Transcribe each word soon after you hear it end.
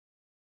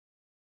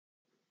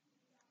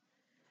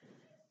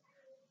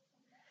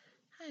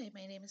Hi,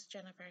 my name is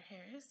Jennifer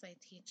Harris. I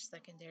teach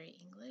secondary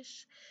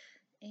English,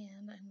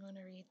 and I'm going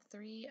to read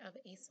 3 of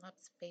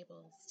Aesop's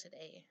fables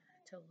today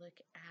to look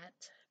at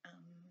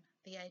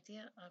the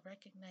idea of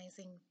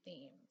recognizing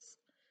themes.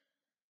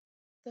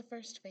 The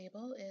first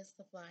fable is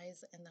The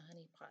Flies and the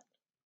Honey Pot.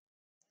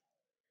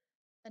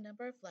 A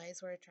number of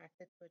flies were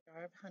attracted to a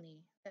jar of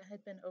honey that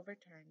had been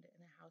overturned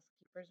in a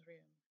housekeeper's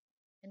room,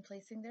 and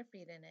placing their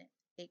feet in it,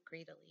 ate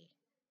greedily.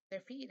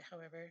 Their feet,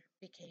 however,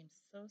 became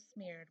so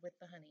smeared with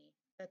the honey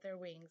that their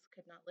wings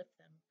could not lift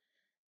them,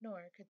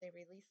 nor could they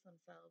release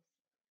themselves,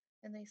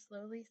 and they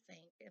slowly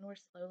sank and were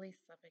slowly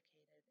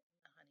suffocated in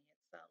the honey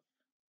itself.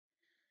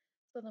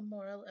 So the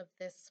moral of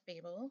this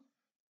fable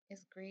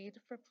is greed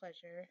for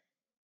pleasure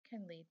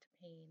can lead to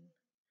pain.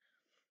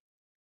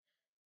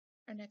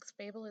 Our next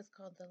fable is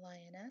called The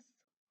Lioness.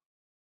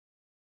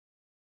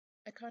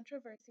 A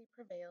controversy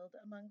prevailed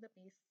among the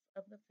beasts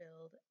of the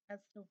field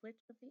as to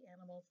which of the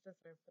animals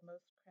deserved the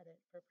most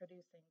credit for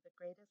producing the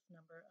greatest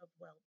number of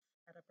whelps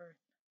at a birth.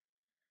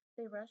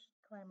 They rushed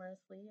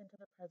clamorously into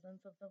the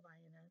presence of the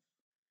lioness,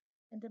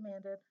 and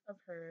demanded of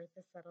her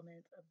the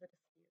settlement of the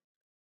dispute.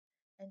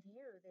 And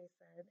you, they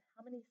said,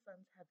 how many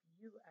sons have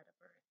you at a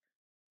birth?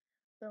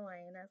 The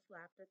lioness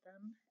laughed at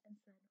them and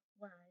said,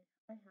 Why,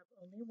 I have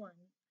only one,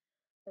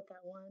 but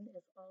that one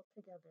is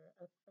altogether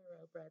a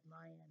thoroughbred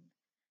lion,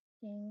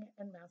 king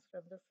and master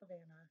of the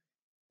savannah,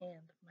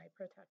 and my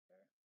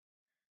protector.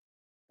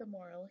 The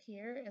moral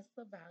here is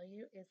the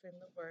value is in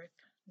the worth,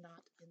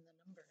 not in the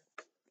number.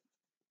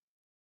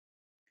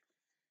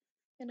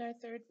 And our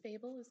third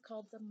fable is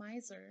called The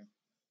Miser.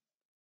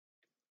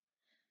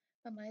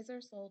 A miser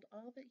sold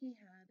all that he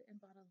had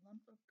and bought a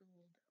lump of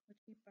gold,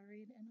 which he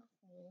buried in a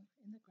hole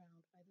in the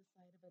ground by the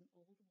side of an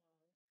old wall,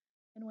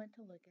 and went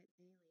to look at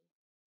daily.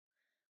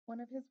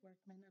 One of his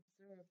workmen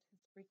observed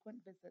his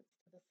frequent visits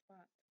to the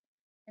spot,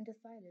 and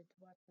decided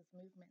to watch his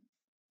movements.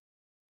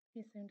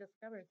 He soon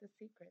discovered the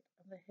secret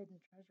of the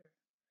hidden treasure,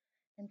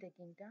 and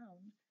digging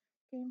down,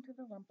 came to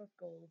the lump of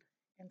gold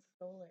and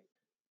stole it.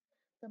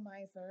 The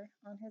miser,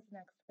 on his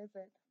next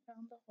visit,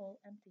 found the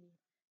hole empty,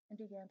 and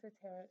began to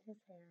tear at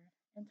his hair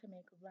and to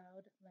make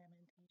loud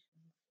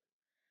lamentations.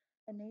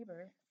 A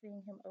neighbor,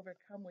 seeing him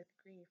overcome with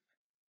grief,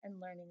 and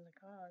learning the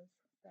cause,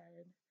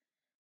 said,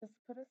 Just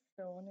put a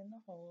stone in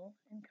the hole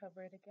and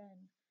cover it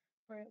again,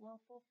 for it will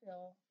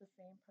fulfill the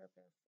same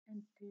purpose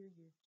and do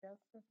you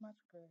just as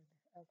much good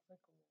as the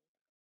gold.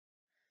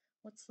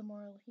 What's the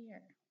moral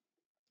here?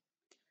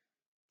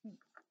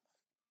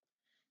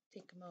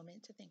 Take a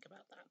moment to think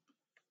about that.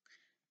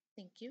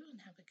 Thank you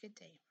and have a good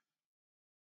day.